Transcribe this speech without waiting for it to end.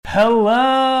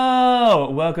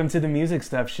Hello! Welcome to the Music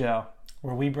Stuff Show,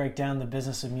 where we break down the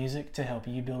business of music to help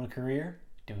you build a career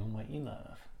doing what you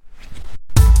love.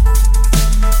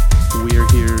 We're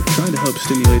here trying to help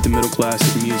stimulate the middle class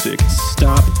of music.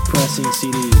 Stop pressing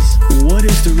CDs. What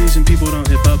is the reason people don't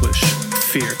hit publish?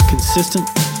 Fear. Consistent,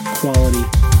 quality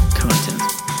content.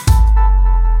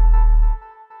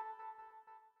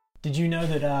 Did you know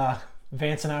that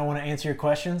Vance and I want to answer your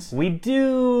questions? We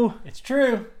do. It's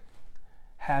true.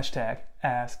 Hashtag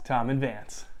Ask Tom and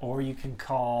Vance. Or you can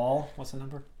call, what's the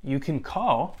number? You can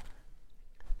call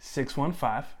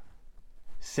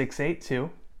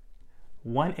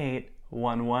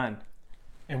 615-682-1811.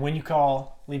 And when you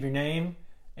call, leave your name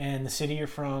and the city you're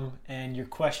from and your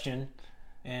question,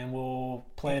 and we'll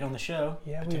play it on the show.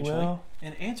 Yeah, we will.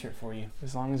 And answer it for you.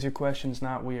 As long as your question's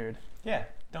not weird. Yeah,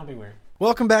 don't be weird.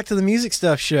 Welcome back to the Music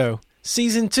Stuff Show.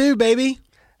 Season 2, baby.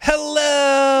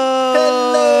 Hello!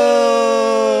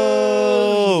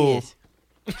 Yes.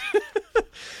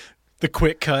 The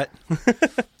quick cut.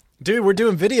 Dude, we're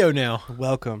doing video now.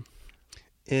 Welcome.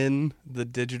 In the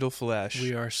digital flesh.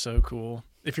 We are so cool.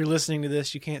 If you're listening to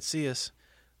this, you can't see us,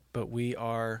 but we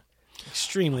are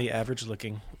extremely average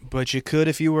looking. But you could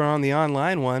if you were on the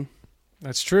online one.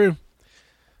 That's true.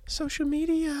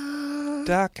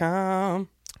 Socialmedia.com.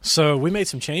 So we made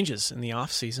some changes in the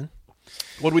off season.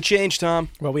 What'd we change, Tom?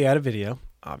 Well, we added video,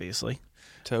 obviously.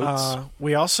 Totes.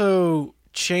 We also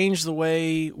changed the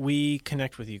way we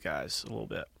connect with you guys a little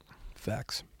bit.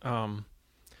 Facts.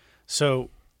 So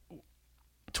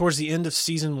towards the end of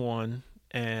season 1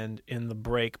 and in the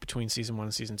break between season 1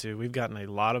 and season 2, we've gotten a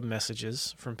lot of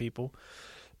messages from people.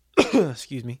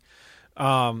 Excuse me.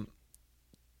 Telling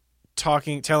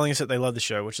us that they love the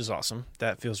show, which is awesome.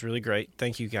 That feels really great.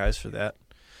 Thank you guys for that.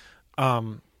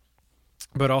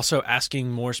 But also asking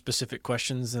more specific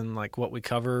questions than like what we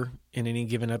cover in any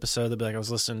given episode. They'll be like, I was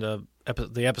listening to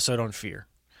the episode on fear,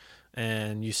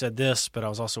 and you said this, but I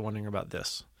was also wondering about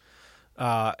this.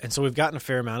 And so we've gotten a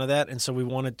fair amount of that, and so we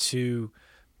wanted to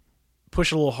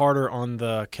push a little harder on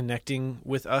the connecting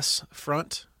with us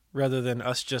front rather than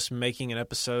us just making an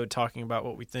episode talking about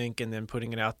what we think and then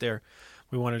putting it out there.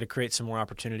 We wanted to create some more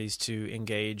opportunities to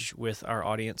engage with our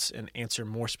audience and answer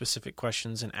more specific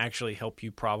questions and actually help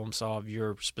you problem solve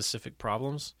your specific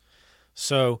problems.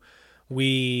 So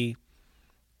we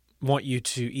want you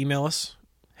to email us,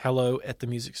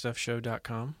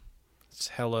 hello@themusicstuffshow.com. It's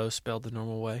hello spelled the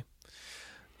normal way.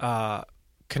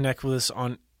 Connect with us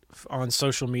on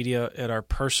social media at our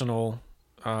personal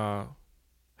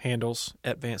handles,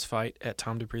 at Vance Fight, at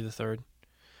Tom Dupree III.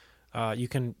 You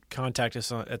can contact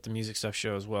us at the Music Stuff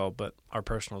Show as well, but our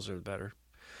personals are better.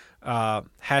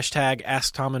 Hashtag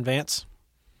Ask Tom and Vance.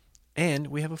 And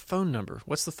we have a phone number.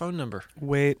 What's the phone number?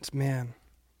 Wait, man.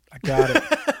 I got it.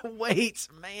 Wait,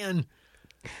 man.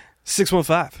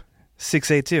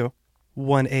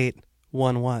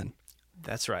 615-682-1811.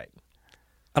 That's right.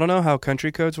 I don't know how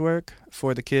country codes work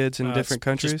for the kids in different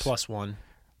countries. Just +1.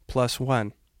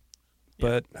 +1.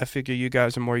 But I figure you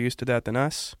guys are more used to that than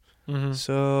us. Mm-hmm.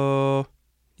 So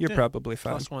you're probably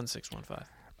fine. +1 615.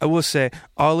 I will say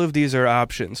all of these are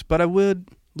options, but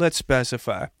let's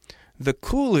specify. The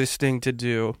coolest thing to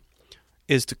do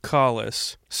is to call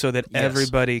us so that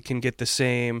everybody can get the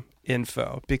same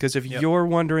info. Because if you're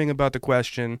wondering about the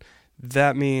question,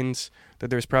 that means that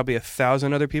there's probably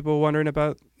 1,000 other people wondering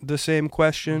about the same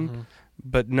question,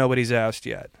 but nobody's asked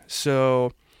yet.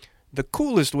 So the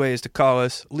coolest way is to call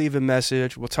us, leave a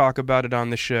message, we'll talk about it on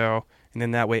the show, and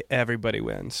then that way everybody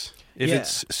wins. If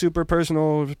it's super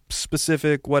personal,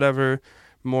 specific, whatever,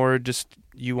 more just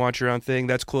you want your own thing,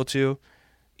 that's cool too.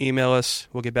 Email us.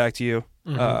 We'll get back to you.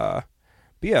 But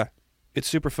yeah, it's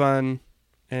super fun,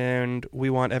 and we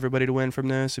want everybody to win from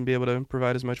this and be able to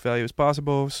provide as much value as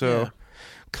possible. So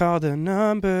call the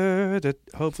number that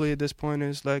hopefully at this point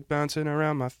is like bouncing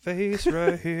around my face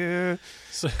right here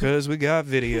because we got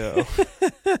video.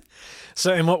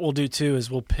 So, and what we'll do too is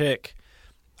we'll pick...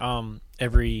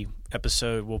 every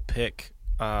episode we'll pick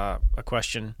a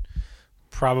question,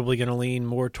 probably going to lean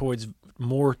more towards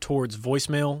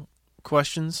voicemail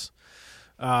questions,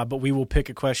 but we will pick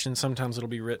a question. Sometimes it'll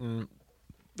be written,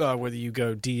 whether you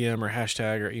go DM or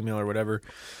hashtag or email or whatever,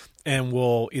 and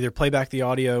we'll either play back the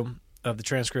audio of the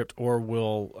transcript or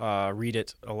we'll read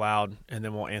it aloud, and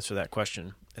then we'll answer that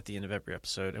question at the end of every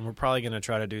episode. And we're probably going to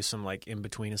try to do some like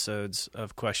in-between episodes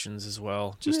of questions as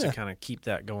well, just to kind of keep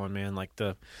that going, man. Like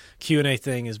the Q&A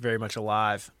thing is very much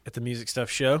alive at the Music Stuff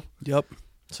Show. Yep.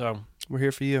 So we're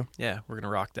here for you. Yeah, we're going to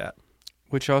rock that.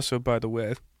 Which also, by the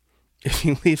way, if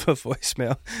you leave a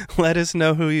voicemail, let us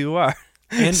know who you are.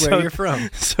 And where you're from.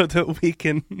 So that we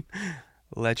can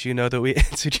let you know that we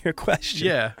answered your question.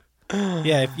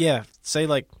 Yeah. Say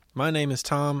like, my name is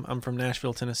Tom. I'm from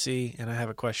Nashville, Tennessee, and I have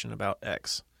a question about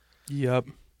X. Yep.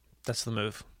 That's the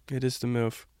move. It is the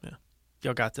move. Yeah.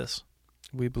 Y'all got this.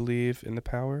 We believe in the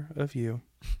power of you.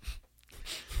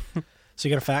 So you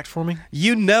got a fact for me?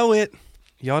 You know it.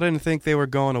 Y'all didn't think they were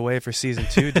going away for season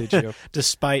 2, did you?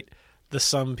 Despite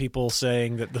some people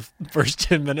saying that the first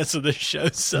 10 minutes of this show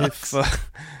sucks.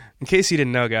 In case you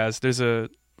didn't know, guys, there's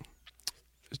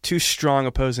two strong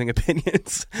opposing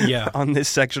opinions on this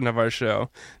section of our show.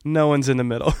 No one's in the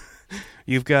middle.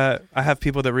 I have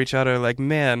people that reach out and are like,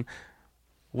 man,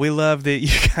 we love that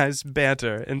you guys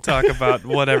banter and talk about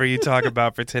whatever you talk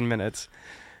about for 10 minutes.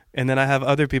 And then I have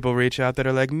other people reach out that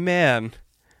are like, man,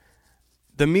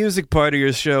 the music part of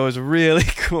your show is really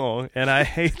cool, and I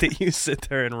hate that you sit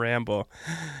there and ramble.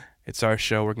 It's our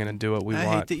show. We're going to do what we want.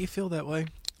 I hate that you feel that way.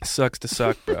 Sucks to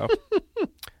suck, bro.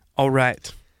 All right.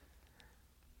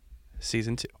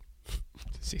 Season 2.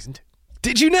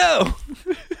 Did you know?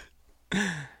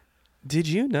 Did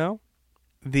you know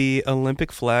the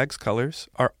Olympic flag's colors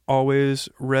are always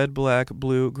red, black,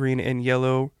 blue, green, and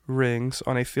yellow rings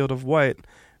on a field of white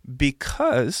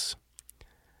because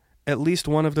at least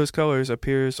one of those colors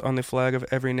appears on the flag of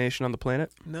every nation on the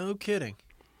planet? No kidding.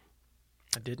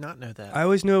 I did not know that. I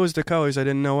always knew it was the colors. I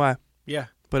didn't know why. Yeah.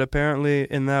 But apparently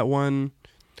in that one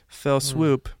fell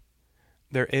swoop,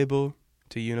 they're able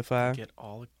to unify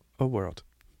a world.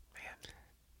 Man.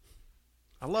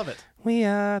 I love it. We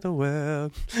are the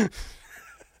world.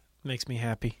 Makes me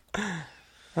happy.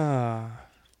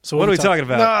 So what are we talking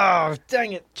about? Oh,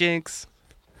 dang it. Jinx.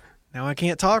 Now I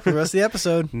can't talk for the rest of the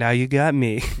episode. Now you got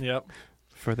me. Yep.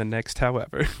 For the next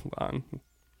however long.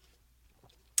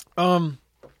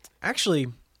 Actually,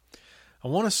 I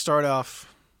want to start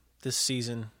off this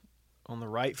season on the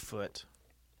right foot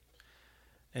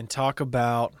and talk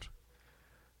about,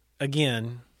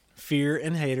 again, fear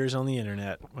and haters on the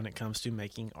internet when it comes to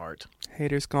making art.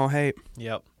 Haters gonna hate.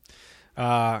 Yep.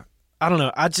 I don't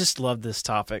know. I just love this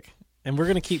topic, and we're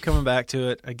going to keep coming back to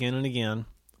it again and again,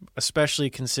 especially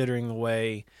considering the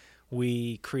way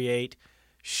we create,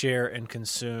 share, and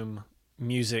consume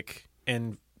music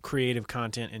and creative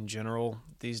content in general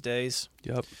these days.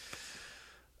 Yep.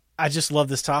 I just love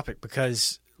this topic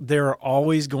because there are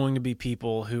always going to be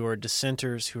people who are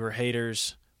dissenters, who are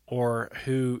haters, or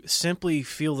who simply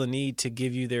feel the need to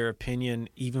give you their opinion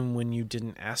even when you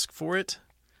didn't ask for it.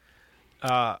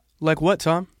 Like what,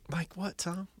 Tom?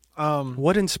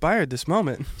 What inspired this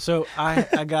moment? So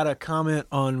I got a comment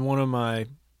on one of my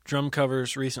drum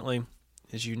covers recently,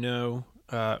 as you know,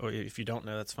 or if you don't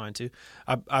know, that's fine too.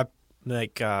 I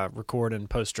record and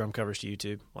post drum covers to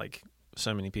YouTube, like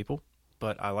so many people,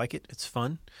 but I like it. It's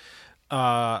fun.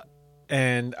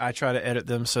 And I try to edit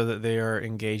them so that they are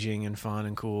engaging and fun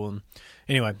and cool. And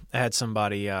anyway, I had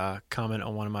somebody comment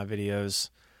on one of my videos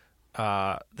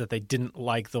that they didn't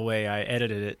like the way I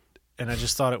edited it, and I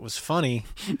just thought it was funny.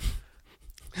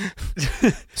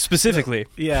 Specifically.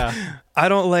 Yeah. I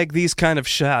don't like these kind of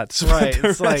shots. Right.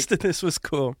 The rest of this was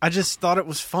cool. I just thought it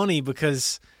was funny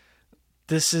because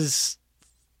this is...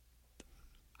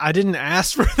 I didn't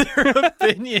ask for their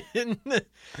opinion. And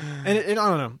I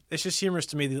don't know. It's just humorous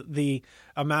to me, the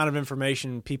amount of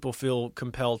information people feel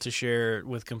compelled to share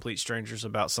with complete strangers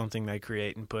about something they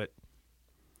create and put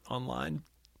online.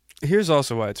 Here's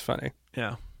also why it's funny.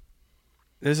 Yeah.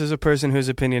 This is a person whose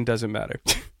opinion doesn't matter.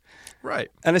 Right.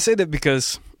 And I say that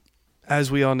because,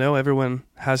 as we all know, everyone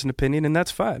has an opinion, and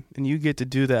that's fine. And you get to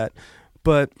do that.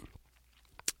 But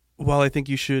while I think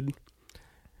you should...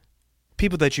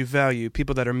 people that you value,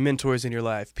 people that are mentors in your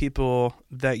life, people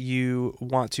that you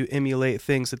want to emulate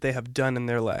things that they have done in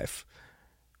their life,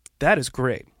 that is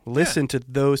great. Listen to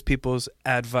those people's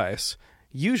advice.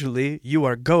 Usually, you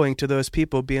are going to those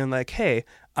people being like, hey,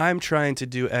 I'm trying to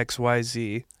do X, Y,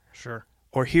 Z. Sure.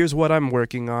 Or here's what I'm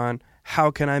working on.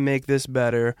 How can I make this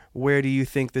better? Where do you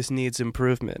think this needs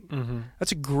improvement? Mm-hmm.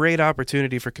 That's a great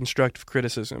opportunity for constructive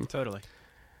criticism. Totally.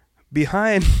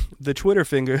 Behind the Twitter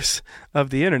fingers of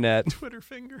the internet. Twitter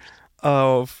fingers.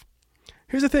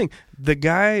 Here's the thing. The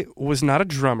guy was not a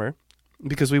drummer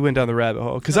because we went down the rabbit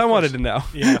hole. Because I wanted to know.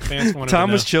 Yeah, fans wanted to know.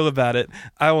 Tom was chill about it.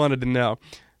 I wanted to know.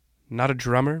 Not a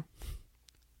drummer.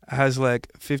 Has like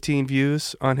 15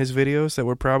 views on his videos that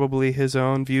were probably his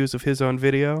own views of his own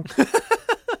video.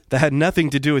 That had nothing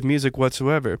to do with music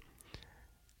whatsoever.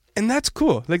 And that's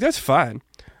cool. Like, that's fine.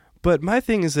 But my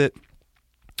thing is that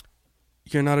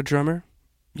you're not a drummer.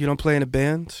 You don't play in a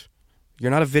band.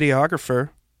 You're not a videographer,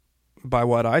 by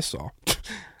what I saw.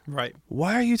 Right.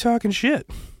 Why are you talking shit?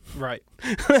 Right.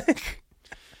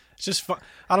 It's just fun.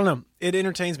 I don't know. It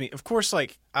entertains me. Of course,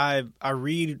 like I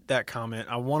read that comment.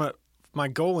 My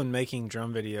goal in making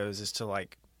drum videos is to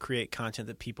like create content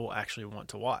that people actually want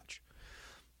to watch.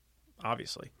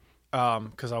 Obviously,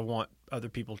 because I want other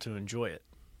people to enjoy it.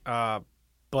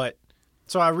 But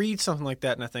so I read something like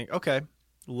that and I think, okay,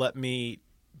 let me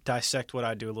dissect what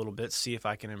I do a little bit, see if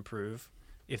I can improve.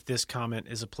 If this comment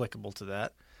is applicable to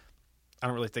that, I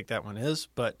don't really think that one is,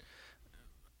 but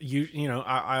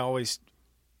I always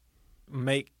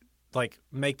make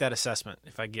that assessment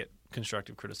if I get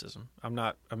constructive criticism. I'm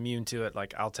not immune to it.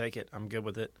 Like, I'll take it. I'm good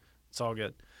with it. It's all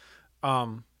good.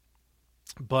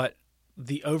 But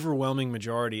the overwhelming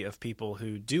majority of people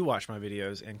who do watch my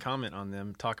videos and comment on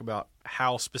them talk about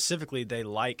how specifically they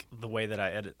like the way that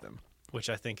I edit them, which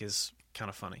I think is kind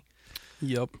of funny.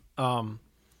 Yep.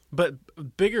 But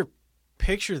bigger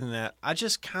picture than that, I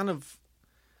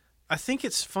think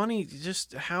it's funny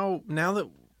just how now that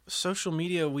social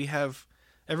media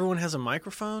everyone has a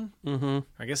microphone. Mm-hmm.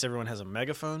 I guess everyone has a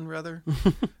megaphone, rather.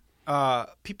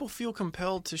 People feel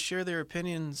compelled to share their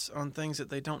opinions on things that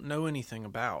they don't know anything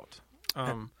about.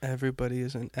 Everybody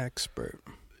is an expert.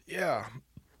 Yeah.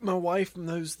 My wife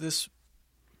knows this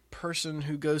person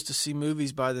who goes to see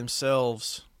movies by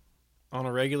themselves on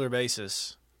a regular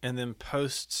basis and then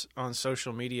posts on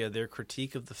social media their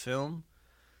critique of the film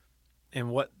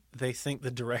and what they think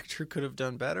the director could have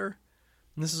done better.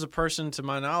 And this is a person, to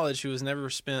my knowledge, who has never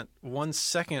spent 1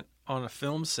 second on a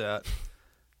film set,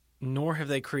 nor have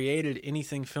they created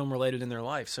anything film-related in their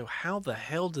life. So how the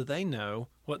hell do they know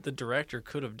what the director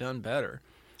could have done better?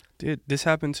 Dude, this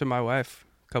happened to my wife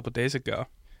a couple days ago.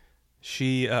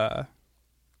 She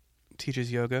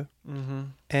teaches yoga,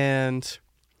 and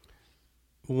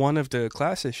one of the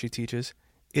classes she teaches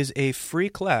is a free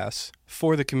class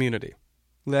for the community.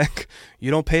 Like, you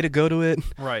don't pay to go to it.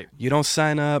 Right. You don't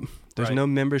sign up. There's no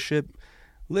membership.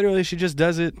 Literally, she just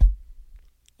does it,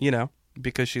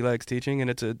 because she likes teaching, and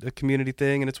it's a community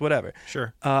thing, and it's whatever.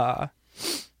 Sure.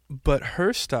 But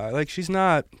her style, like, she's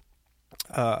not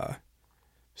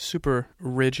super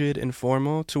rigid and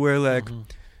formal to where, like,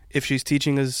 if she's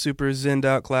teaching a super zenned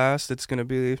out class that's going to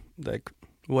be, like,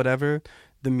 whatever,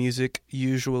 the music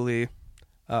usually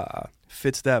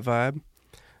fits that vibe.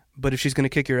 But if she's going to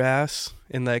kick your ass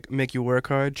and, like, make you work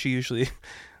hard, she usually,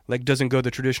 like, doesn't go the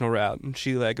traditional route. And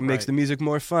she, like, makes the music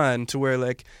more fun to where,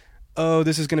 like, oh,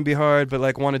 this is going to be hard, but,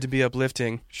 like, want it to be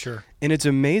uplifting. Sure. And it's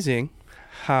amazing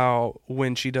how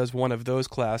when she does one of those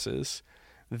classes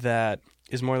that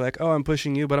is more like, oh, I'm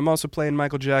pushing you, but I'm also playing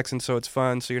Michael Jackson, so it's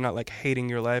fun, so you're not, like, hating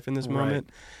your life in this moment.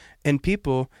 And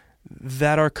people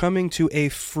that are coming to a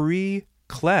free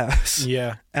class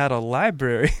at a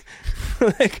library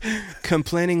like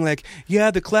complaining like, yeah,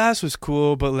 the class was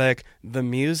cool, but like the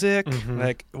music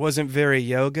like wasn't very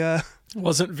yoga.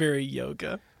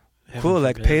 Cool,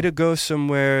 like pay to go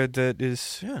somewhere that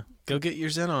is go get your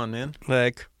Zen on, man.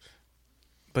 Like,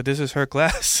 but this is her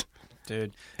class,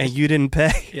 dude, and you didn't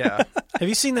pay. Yeah. Have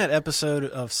you seen that episode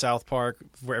of South Park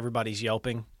where everybody's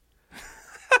yelping?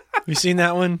 Have you seen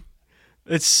that one?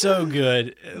 It's so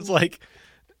good. It's like,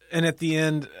 and at the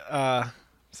end,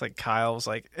 it's like Kyle's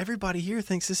like, everybody here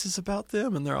thinks this is about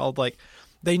them, and they're all like,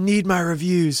 they need my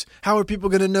reviews. How are people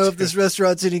going to know if this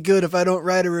restaurant's any good if I don't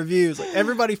write a review? It's like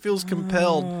everybody feels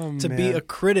compelled to be a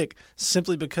critic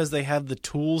simply because they have the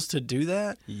tools to do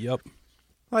that. Yep.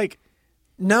 Like,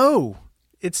 no,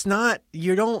 it's not.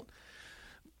 You don't.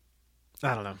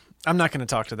 I don't know. I'm not going to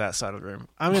talk to that side of the room.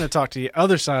 I'm going to talk to the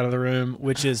other side of the room,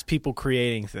 which is people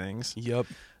creating things. Yep.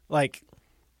 Like,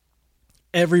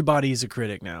 everybody's a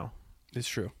critic now. It's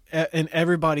true. And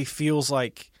everybody feels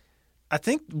like, I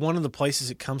think one of the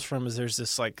places it comes from is there's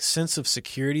this like sense of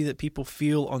security that people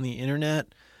feel on the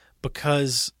internet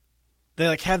because they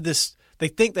like have this, they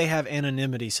think they have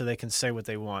anonymity so they can say what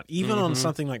they want. Even on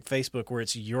something like Facebook where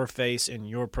it's your face and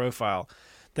your profile,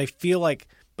 they feel like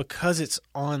because it's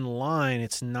online,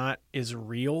 it's not as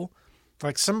real.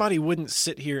 Like somebody wouldn't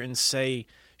sit here and say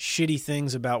shitty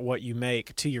things about what you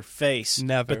make to your face.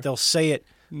 Never. But they'll say it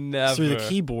Never. through the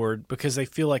keyboard because they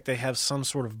feel like they have some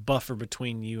sort of buffer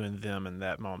between you and them in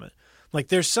that moment. Like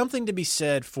there's something to be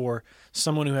said for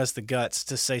someone who has the guts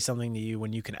to say something to you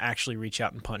when you can actually reach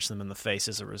out and punch them in the face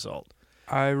as a result.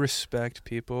 I respect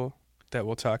people that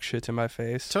will talk shit to my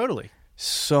face. Totally.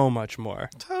 So much more.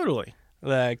 Totally.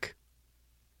 Like,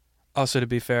 also to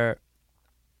be fair,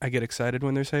 I get excited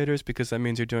when there's haters because that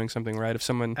means you're doing something right. If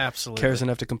someone cares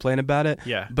enough to complain about it.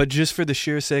 Yeah. But just for the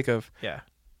sheer sake of,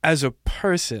 as a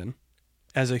person,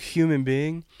 as a human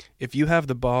being, if you have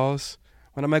the balls,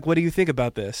 when I'm like, what do you think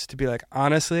about this? To be like,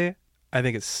 honestly, I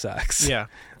think it sucks. Yeah.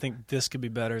 I think this could be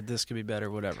better,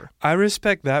 whatever. I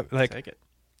respect that. Like, take it.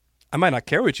 I might not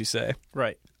care what you say.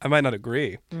 Right. I might not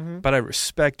agree, but I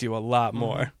respect you a lot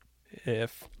more.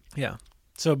 Yeah.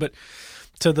 So, but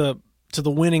to the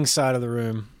winning side of the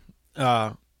room,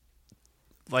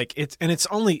 like it's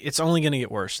only going to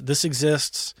get worse. This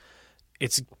exists.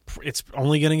 It's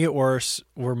only going to get worse.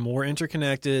 We're more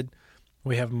interconnected.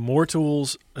 We have more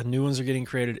tools. New ones are getting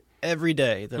created every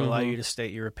day that allow you to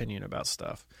state your opinion about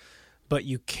stuff. But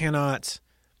you cannot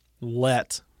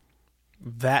let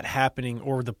that happening,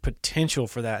 or the potential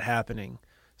for that happening,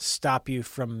 stop you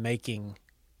from making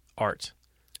art.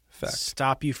 Fact.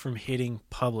 Stop you from hitting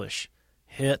publish.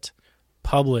 Hit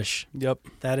publish. Yep.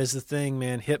 That is the thing,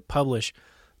 man. Hit publish.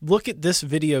 Look at this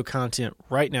video content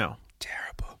right now.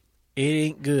 Terrible. It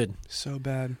ain't good. So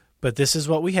bad. But this is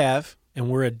what we have, and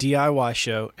we're a DIY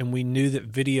show, and we knew that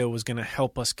video was going to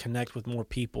help us connect with more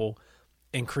people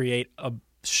and create a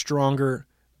stronger,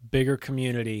 bigger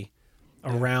community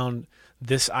around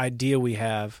this idea we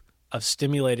have of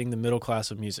stimulating the middle class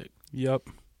of music. Yep.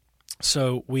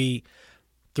 So we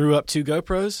threw up 2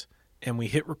 GoPros, and we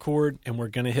hit record, and we're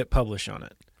going to hit publish on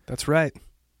it. That's right.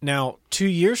 Now, 2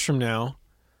 years from now,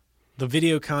 the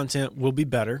video content will be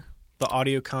better. The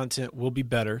audio content will be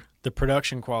better. The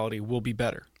production quality will be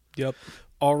better. Yep.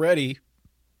 Already,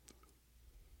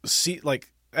 see,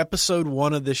 like, episode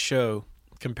 1 of this show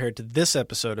compared to this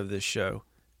episode of this show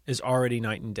is already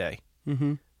night and day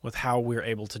with how we're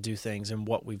able to do things and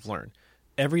what we've learned.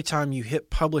 Every time you hit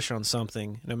publish on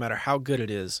something, no matter how good it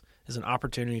is an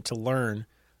opportunity to learn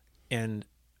and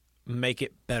make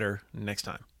it better next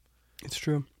time. It's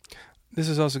true. This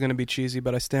is also going to be cheesy,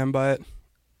 but I stand by it.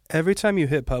 Every time you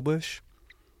hit publish,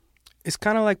 it's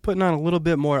kind of like putting on a little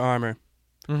bit more armor.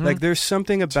 Like, there's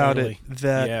something about it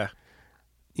that,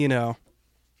 you know,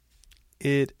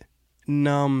 it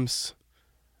numbs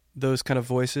those kind of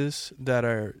voices that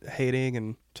are hating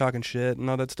and talking shit and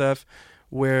all that stuff,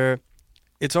 where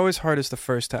it's always hardest the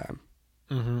first time.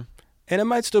 And it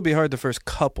might still be hard the first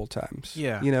couple times.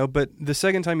 Yeah. You know, but the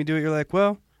second time you do it, you're like,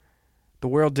 well, the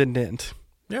world didn't end.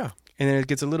 Yeah. And then it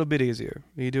gets a little bit easier.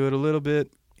 You do it a little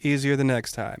bit easier the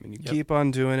next time, and you keep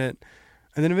on doing it.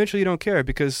 And then eventually you don't care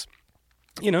because,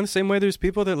 you know, the same way there's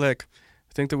people that, like,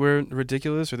 think that we're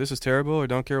ridiculous or this is terrible or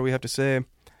don't care what we have to say.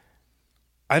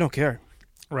 I don't care.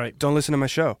 Right. Don't listen to my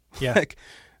show. Yeah. Like,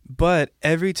 but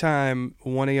every time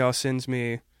one of y'all sends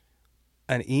me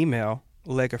an email,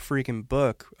 like a freaking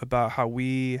book about how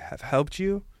we have helped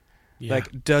you,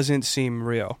 like, doesn't seem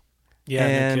real. Yeah,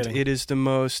 and no kidding. It is the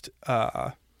most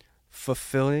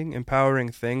fulfilling, empowering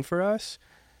thing for us.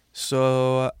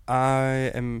 So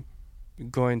I am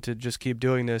going to just keep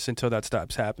doing this until that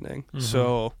stops happening.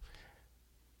 So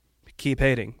keep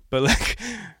hating, but, like,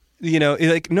 you know,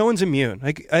 like, no one's immune.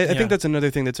 Like, I think that's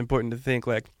another thing that's important to think.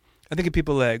 Like, I think of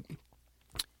people like,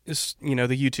 you know,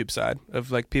 the YouTube side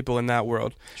of, like, people in that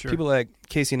world. Sure. People like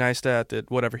Casey Neistat,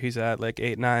 that whatever he's at, like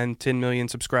 8, 9, 10 million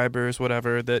subscribers,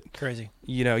 whatever, that crazy.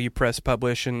 You know, you press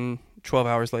publish and 12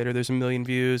 hours later there's 1 million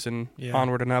views and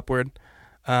onward and upward.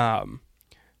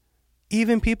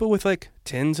 Even people with, like,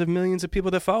 tens of millions of people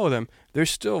that follow them,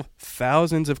 there's still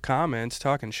thousands of comments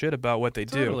talking shit about what they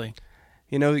do.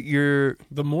 You know,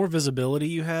 the more visibility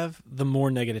you have, the more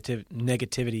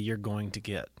negativity you're going to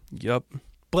get. Yep.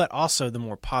 But also the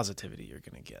more positivity you're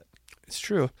going to get. It's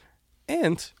true.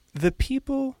 And the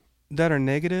people that are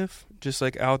negative, just,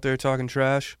 like, out there talking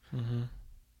trash,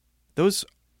 those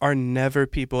are never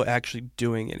people actually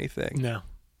doing anything. No.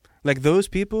 Like, those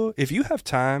people, if you have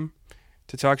time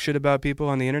to talk shit about people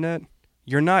on the internet,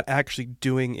 you're not actually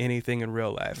doing anything in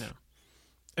real life. No.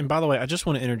 And by the way, I just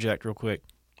want to interject real quick.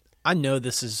 I know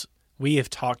we have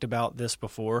talked about this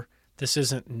before. This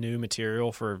isn't new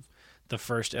material for the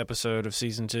first episode of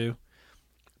season 2,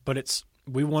 but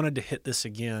we wanted to hit this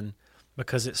again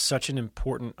because it's such an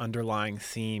important underlying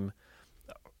theme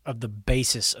of the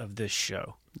basis of this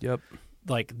show. Yep.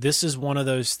 Like, this is one of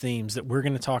those themes that we're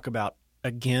going to talk about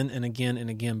again and again and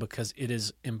again because it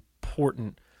is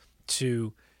important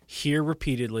to hear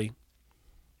repeatedly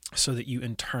so that you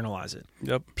internalize it.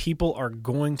 Yep. People are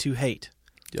going to hate.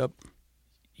 Yep.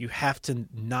 You have to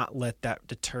not let that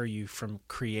deter you from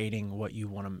creating what you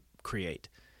want to create.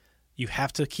 You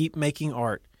have to keep making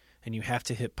art, and you have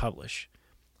to hit publish,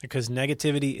 because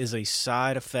negativity is a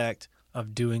side effect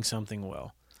of doing something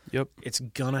well. Yep. It's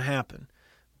going to happen,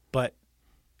 but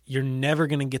you're never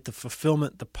going to get the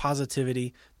fulfillment, the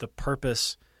positivity, the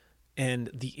purpose, and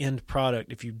the end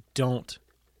product if you don't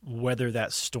weather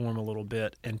that storm a little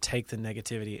bit and take the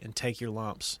negativity and take your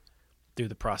lumps through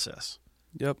the process.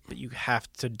 Yep. But you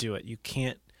have to do it. You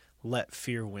can't let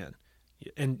fear win.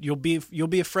 And you'll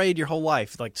be afraid your whole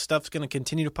life. Like, stuff's going to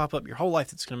continue to pop up your whole life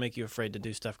that's going to make you afraid to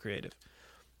do stuff creative.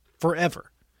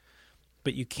 forever.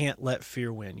 But you can't let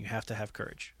fear win. You have to have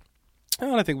courage.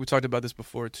 And I think we talked about this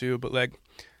before too, but like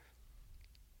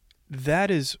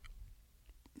that is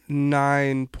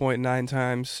 9.9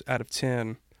 times out of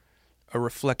 10 a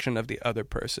reflection of the other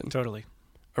person. Totally.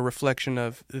 A reflection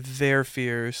of their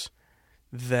fears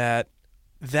that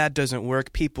doesn't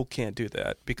work. People can't do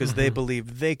that because they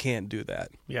believe they can't do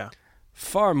that. Yeah.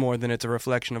 Far more than it's a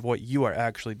reflection of what you are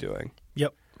actually doing.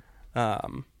 Yep. Yeah.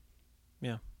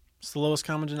 It's the lowest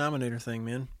common denominator thing,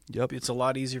 man. Yep. It's a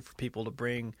lot easier for people to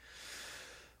bring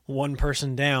one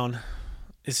person down.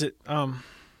 Is it, I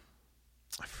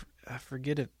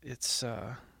forget if it's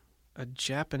a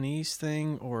Japanese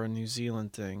thing or a New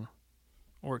Zealand thing.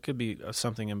 Or it could be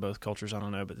something in both cultures, I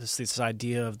don't know. But this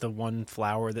idea of the one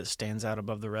flower that stands out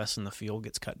above the rest in the field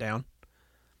gets cut down.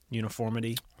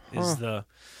 Uniformity is the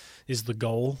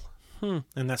goal.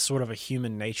 And that's sort of a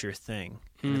human nature thing.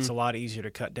 And it's a lot easier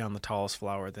to cut down the tallest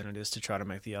flower than it is to try to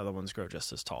make the other ones grow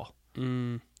just as tall.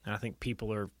 And I think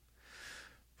people are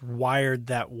wired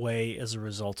that way as a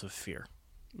result of fear.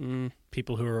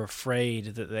 People who are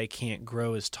afraid that they can't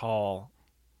grow as tall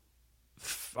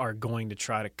are going to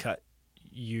try to cut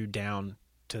you down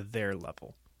to their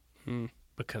level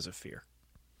because of fear.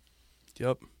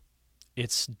 Yep.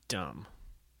 It's dumb.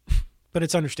 But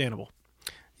it's understandable.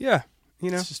 Yeah.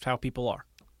 It's just how people are.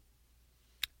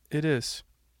 It is.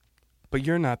 But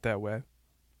you're not that way.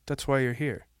 That's why you're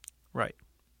here. Right.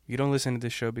 You don't listen to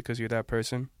this show because you're that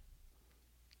person.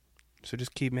 So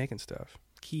just keep making stuff.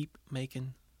 Keep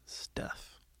making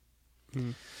stuff.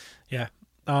 Yeah.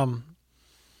 And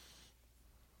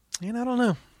I don't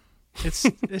know. It's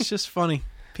just funny.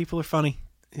 People are funny.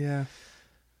 Yeah.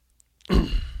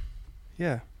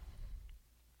 Yeah.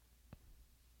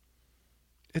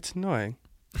 It's annoying.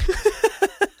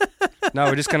 No,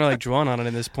 we're just kind of like drawn on it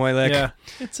at this point. Like, yeah,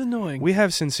 it's annoying. We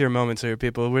have sincere moments here,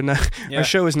 people. We're not. Yeah. Our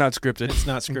show is not scripted. It's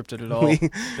not scripted at all.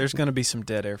 There's going to be some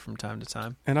dead air from time to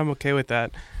time, and I'm okay with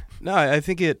that. No, I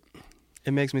think it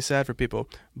makes me sad for people,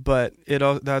 but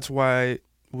that's why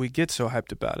we get so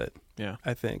hyped about it. Yeah,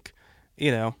 I think,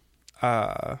 yeah,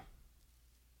 I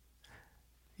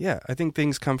think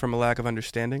things come from a lack of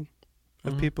understanding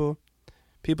of people.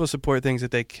 People support things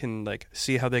that they can like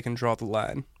see how they can draw the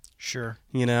line. Sure.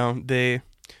 They,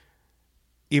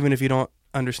 even if you don't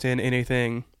understand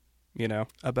anything,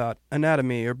 about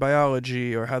anatomy or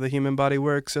biology or how the human body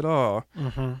works at all,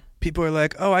 people are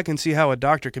like, oh, I can see how a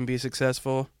doctor can be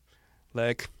successful.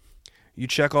 Like, you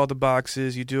check all the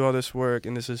boxes, you do all this work,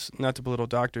 and this is not to belittle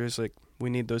doctors. Like, we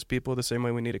need those people the same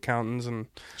way we need accountants and,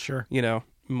 sure,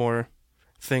 more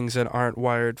things that aren't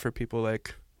wired for people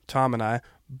like Tom and I.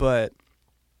 But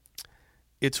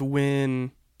it's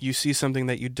when you see something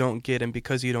that you don't get, and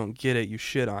because you don't get it, you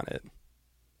shit on it.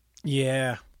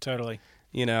 Yeah, totally.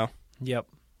 Yep.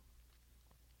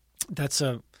 That's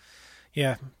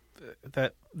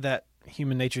that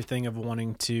human nature thing of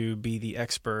wanting to be the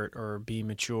expert or be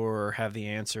mature or have the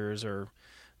answers or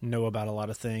know about a lot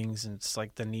of things. And it's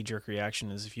like the knee-jerk reaction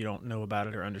is if you don't know about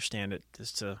it or understand it,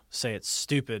 is to say it's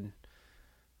stupid.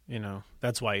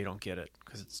 That's why you don't get it,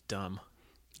 because it's dumb.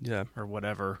 Yeah. Or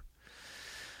whatever.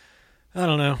 I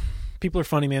don't know. People are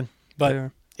funny, man.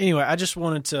 But anyway, I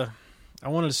wanted to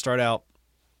start out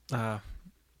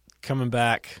coming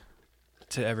back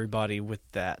to everybody with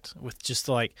that, with just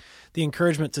like the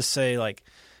encouragement to say, like,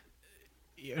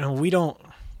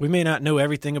 we may not know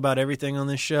everything about everything on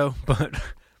this show, but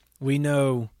we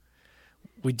do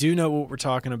know what we're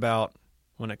talking about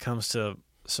when it comes to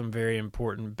some very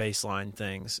important baseline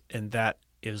things, and that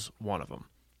is one of them.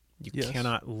 You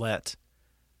cannot let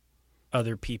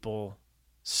other people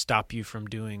stop you from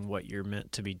doing what you're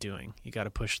meant to be doing. You got to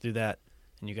push through that,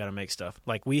 and you got to make stuff.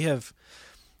 Like we've had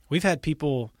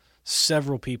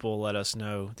several people let us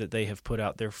know that they have put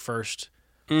out their first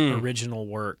original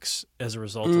works as a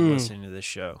result of listening to this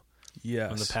show.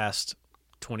 Yes. In the past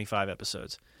 25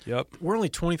 episodes. Yep. We're only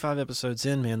 25 episodes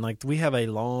in, man. Like, we have a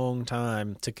long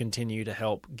time to continue to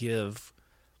help give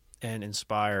and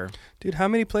inspire. Dude, how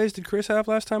many plays did Chris have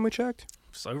last time we checked?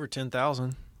 It's over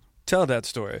 10,000. Tell that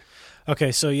story.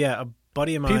 Okay, so yeah, a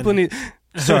buddy of mine. People need.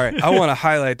 Sorry, I want to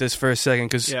highlight this for a second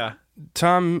because yeah.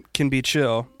 Tom can be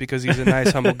chill because he's a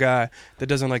nice, humble guy that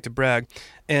doesn't like to brag,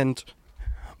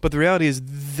 but the reality is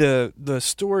the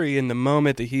story in the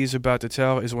moment that he's about to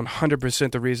tell is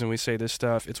 100% the reason we say this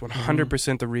stuff. It's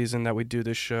 100% the reason that we do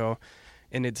this show,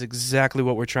 and it's exactly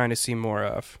what we're trying to see more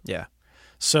of. Yeah.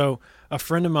 So a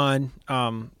friend of mine,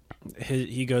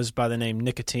 he goes by the name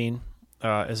Nicotine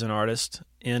as an artist,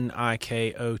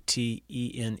 Nikotene,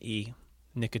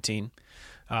 Nicotine.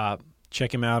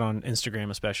 Check him out on Instagram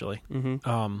especially.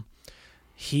 Mm-hmm.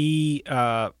 He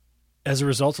as a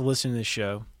result of listening to this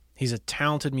show, he's a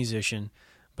talented musician,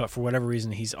 but for whatever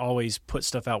reason, he's always put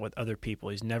stuff out with other people.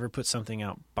 He's never put something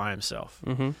out by himself.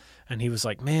 Mm-hmm. And he was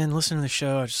like, man, listen to the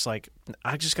show.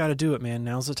 I just got to do it, man.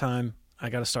 Now's the time. I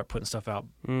got to start putting stuff out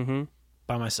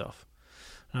by myself.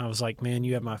 And I was like, man,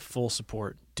 you have my full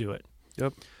support. Do it.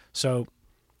 Yep. So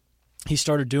he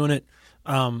started doing it.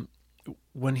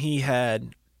 When he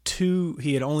had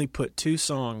only put 2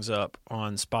 songs up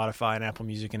on Spotify and Apple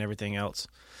Music and everything else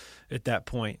at that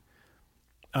point.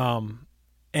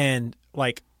 And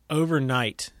like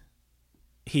overnight,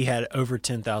 he had over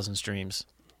 10,000 streams,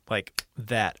 like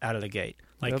that out of the gate.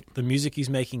 Like the music he's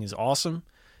making is awesome.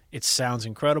 It sounds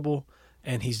incredible,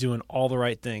 and he's doing all the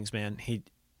right things, man.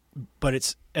 But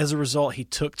it's as a result, he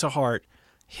took to heart,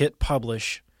 hit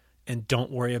publish, and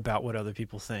don't worry about what other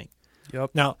people think.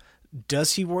 Yep. Now,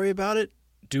 does he worry about it?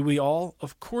 Do we all?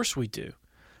 Of course we do.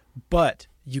 But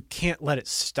you can't let it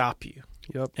stop you.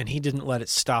 Yep. And he didn't let it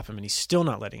stop him, and he's still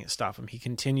not letting it stop him. He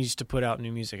continues to put out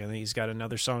new music. I think he's got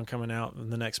another song coming out in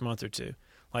the next month or two.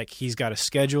 Like, he's got a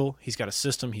schedule, he's got a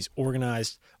system, he's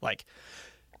organized. Like,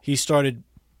 he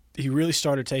really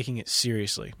started taking it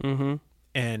seriously. Mm-hmm.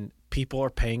 And people are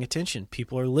paying attention.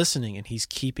 People are listening, and he's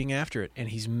keeping after it, and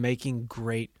he's making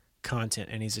great content,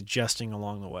 and he's adjusting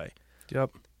along the way.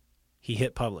 Yep. He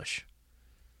hit publish.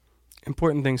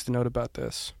 Important things to note about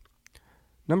this.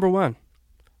 Number 1,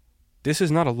 this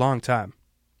is not a long time.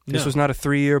 This was not a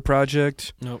 3-year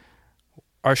project. Nope.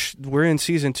 We're in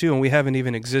season 2, and we haven't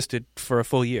even existed for a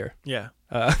full year. Yeah.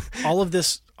 All of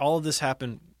this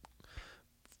happened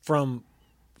from,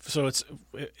 so it's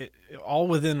all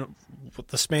within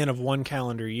the span of 1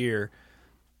 calendar year.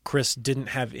 Chris didn't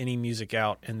have any music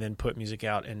out and then put music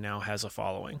out and now has a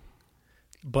following.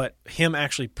 But him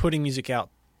actually putting music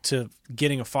out to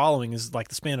getting a following is like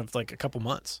the span of like a couple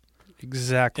months.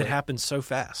 Exactly. It happened so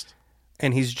fast.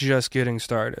 And he's just getting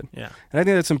started. Yeah. And I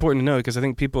think that's important to know, because I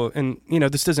think people, and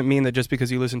this doesn't mean that just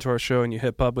because you listen to our show and you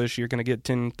hit publish, you're going to get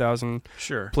 10,000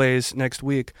 plays next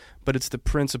week, but it's the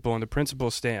principle, and the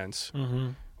principle stands,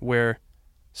 where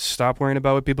stop worrying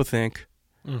about what people think,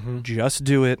 just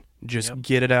do it, just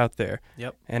get it out there.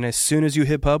 Yep. And as soon as you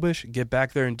hit publish, get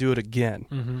back there and do it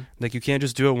again. Like, you can't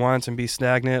just do it once and be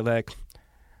stagnant. Like,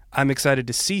 I'm excited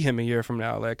to see him a year from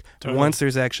now. Like, once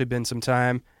there's actually been some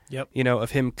time,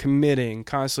 of him committing,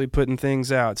 constantly putting things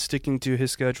out, sticking to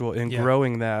his schedule, and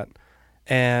growing that.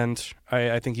 And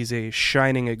I think he's a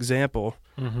shining example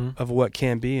of what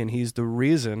can be, and he's the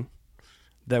reason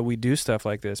that we do stuff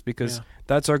like this, because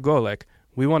that's our goal. Like,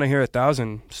 we want to hear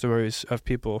 1,000 stories of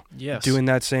people doing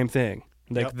that same thing.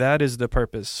 Like, that is the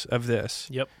purpose of this.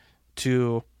 Yep.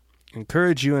 To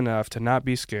encourage you enough to not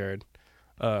be scared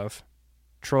of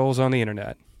trolls on the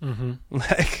internet.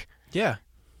 Like, yeah,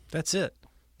 that's it.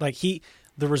 Like, the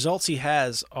results he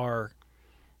has are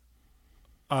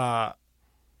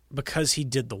because he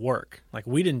did the work. Like,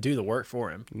 we didn't do the work for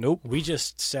him. Nope. We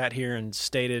just sat here and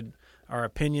stated our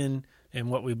opinion and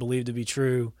what we believe to be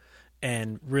true,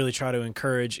 and really try to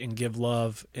encourage and give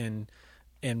love and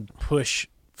push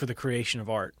for the creation of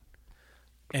art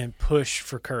and push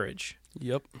for courage.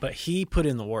 Yep. But he put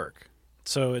in the work.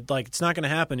 So it's not going to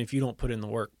happen if you don't put in the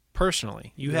work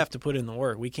personally. You have to put in the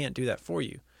work. We can't do that for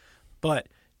you. But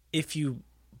if you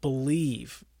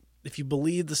believe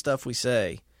the stuff we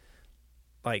say,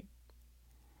 like,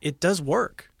 it does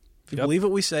work. If you believe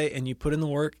what we say and you put in the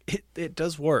work, it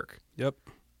does work. Yep.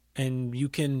 And you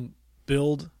can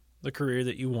build the career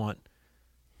that you want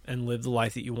and live the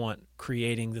life that you want,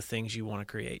 creating the things you want to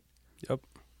create. Yep.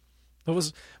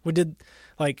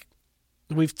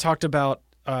 We've talked about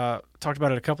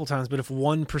it a couple times, but if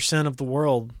 1% of the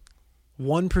world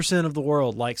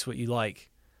likes what you like,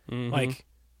 like,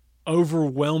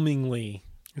 overwhelmingly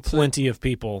plenty of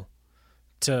people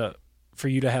for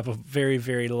you to have a very,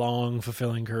 very long,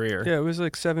 fulfilling career. Yeah, it was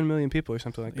like 7 million people or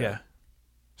something like that. Yeah.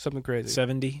 Something crazy.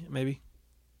 70, maybe?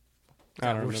 I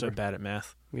don't remember. We're so bad at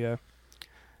math. Yeah.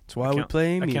 That's why we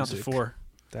play music. I counted 4.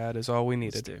 That is all we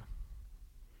needed. Let's do.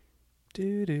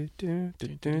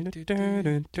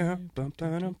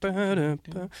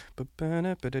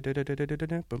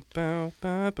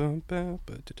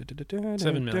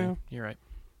 7 million. You're right.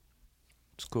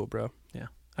 It's cool, bro. Yeah.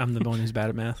 I'm the one who's bad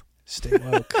at math. Stay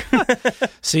woke.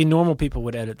 See, normal people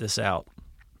would edit this out.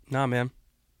 Nah, man.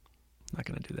 Not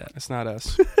going to do that. That's not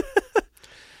us.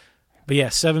 But yeah,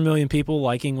 7 million people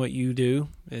liking what you do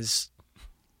that's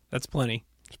plenty.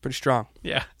 It's pretty strong.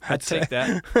 Yeah, I'd take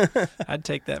that. I'd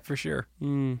take that for sure.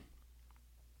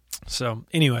 So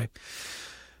anyway,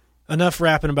 enough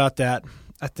rapping about that.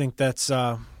 I think that's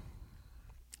all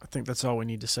we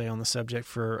need to say on the subject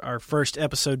for our first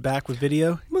episode back with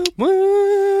video.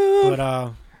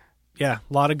 But yeah,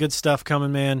 a lot of good stuff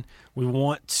coming, man. We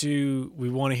want to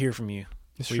hear from you.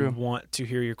 It's we true. want to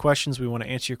hear your questions. We want to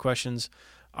answer your questions.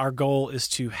 Our goal is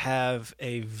to have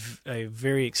a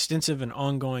very extensive and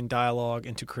ongoing dialogue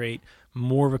and to create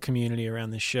more of a community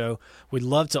around this show. We'd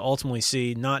love to ultimately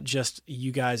see not just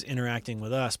you guys interacting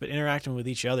with us, but interacting with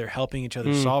each other, helping each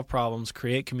other solve problems,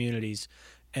 create communities,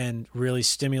 and really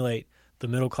stimulate the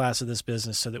middle class of this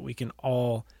business so that we can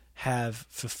all have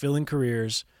fulfilling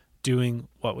careers doing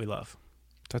what we love.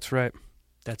 That's right.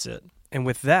 That's it. And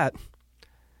with that,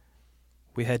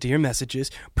 we head to your messages.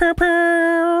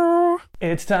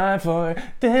 It's time for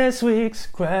this week's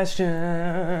question.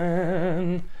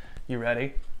 You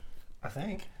ready? I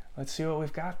think. Let's see what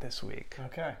we've got this week.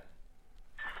 Okay.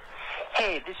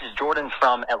 Hey, this is Jordan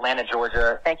from Atlanta,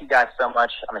 Georgia. Thank you guys so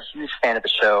much. I'm a huge fan of the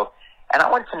show. And I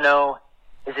wanted to know,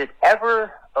 is it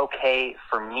ever okay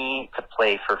for me to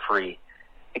play for free?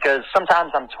 Because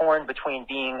sometimes I'm torn between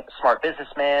being a smart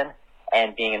businessman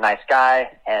and being a nice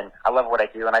guy, and I love what I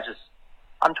do, and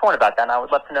I'm torn about that, and I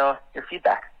would love to know your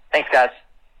feedback. Thanks, guys.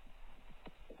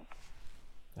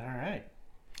 All right.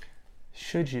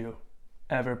 Should you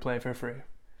ever play for free?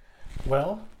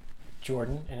 Well,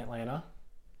 Jordan in Atlanta,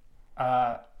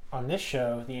 on this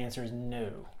show, the answer is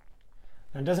no.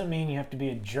 Now, it doesn't mean you have to be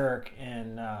a jerk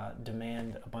and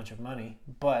demand a bunch of money,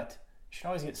 but you should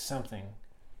always get something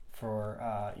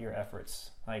for your efforts.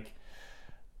 Like,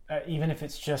 even if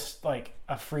it's just like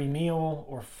a free meal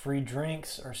or free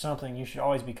drinks or something, you should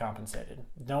always be compensated.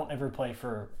 Don't ever play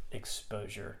for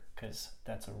exposure, because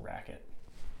that's a racket.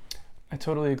 I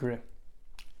totally agree.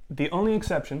 The only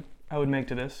exception I would make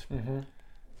to this,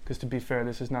 because to be fair,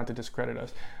 this is not to discredit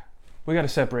us, we got to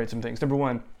separate some things. Number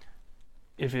one,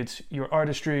 if it's your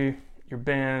artistry, your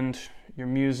band, your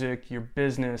music, your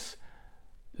business,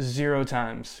 0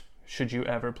 times should you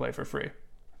ever play for free.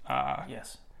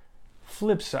 Yes.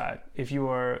 Flip side, if you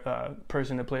are a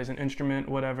person that plays an instrument,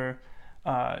 whatever,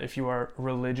 if you are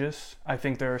religious, I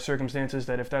think there are circumstances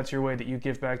that if that's your way that you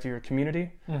give back to your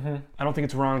community, I don't think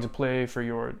it's wrong to play for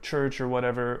your church or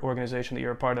whatever organization that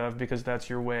you're a part of, because that's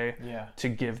your way to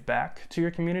give back to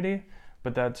your community.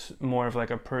 But that's more of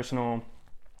like a personal,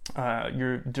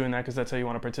 you're doing that because that's how you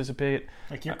want to participate.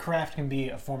 Like your craft can be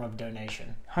a form of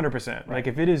donation. 100%. Right. Like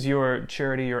if it is your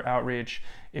charity, your outreach,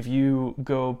 if you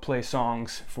go play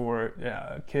songs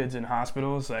for kids in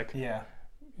hospitals, like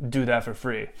do that for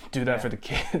free. Do that for the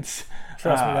kids.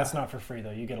 Trust me, that's not for free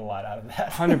though. You get a lot out of that.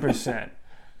 100%.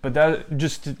 But that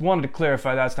just wanted to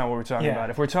clarify, that's not what we're talking about.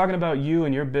 If we're talking about you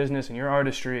and your business and your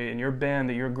artistry and your band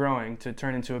that you're growing to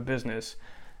turn into a business,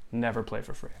 never play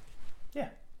for free. Yeah.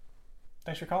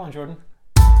 Thanks for calling, Jordan.